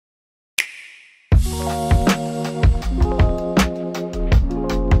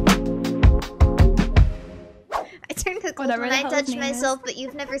tickled when I touch myself, but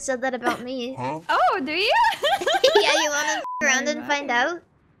you've never said that about me. Huh? Oh, do you? Yeah, you wanna f around and find out?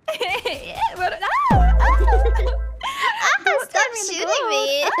 Yeah, but Stop shooting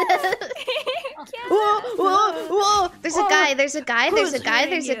me! Whoa, whoa, whoa! There's a guy, there's a guy, there's a guy,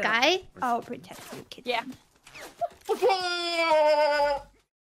 there's a guy. I'll protect you, kid. Yeah.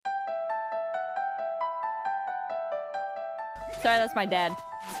 Sorry, that's my dad.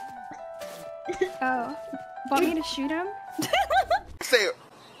 Oh. Want me to shoot him? Say,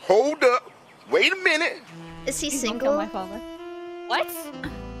 hold up. Wait a minute. Is he Please don't single? kill my father. What?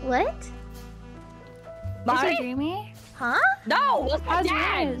 What? Is Mari? he dreamy? Huh? No, that's my How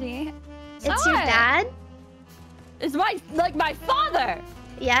dad. dreamy is he? It's your dad? It's my father.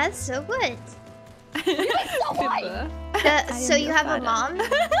 Yeah, so what? So what? So you have a mom?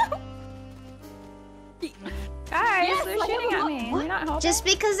 Guys, Yes, they're like, shooting at what? me. You're not helping. Just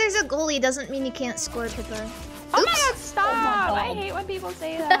because there's a goalie doesn't mean you can't score, Pippa. Oh my Oops. god, stop! Oh my God. I hate when people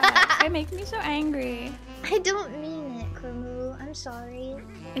say that. It makes me so angry. I don't mean it, Chromu. I'm sorry.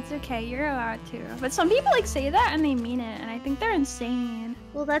 It's okay, you're allowed to. But some people like say that and they mean it, and I think they're insane.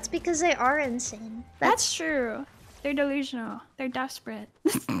 Well, that's because they are insane. That's true. They're delusional. They're desperate.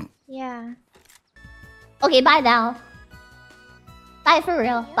 Yeah. Okay, bye now. Bye for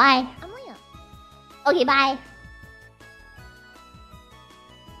real. Bye. Okay, bye.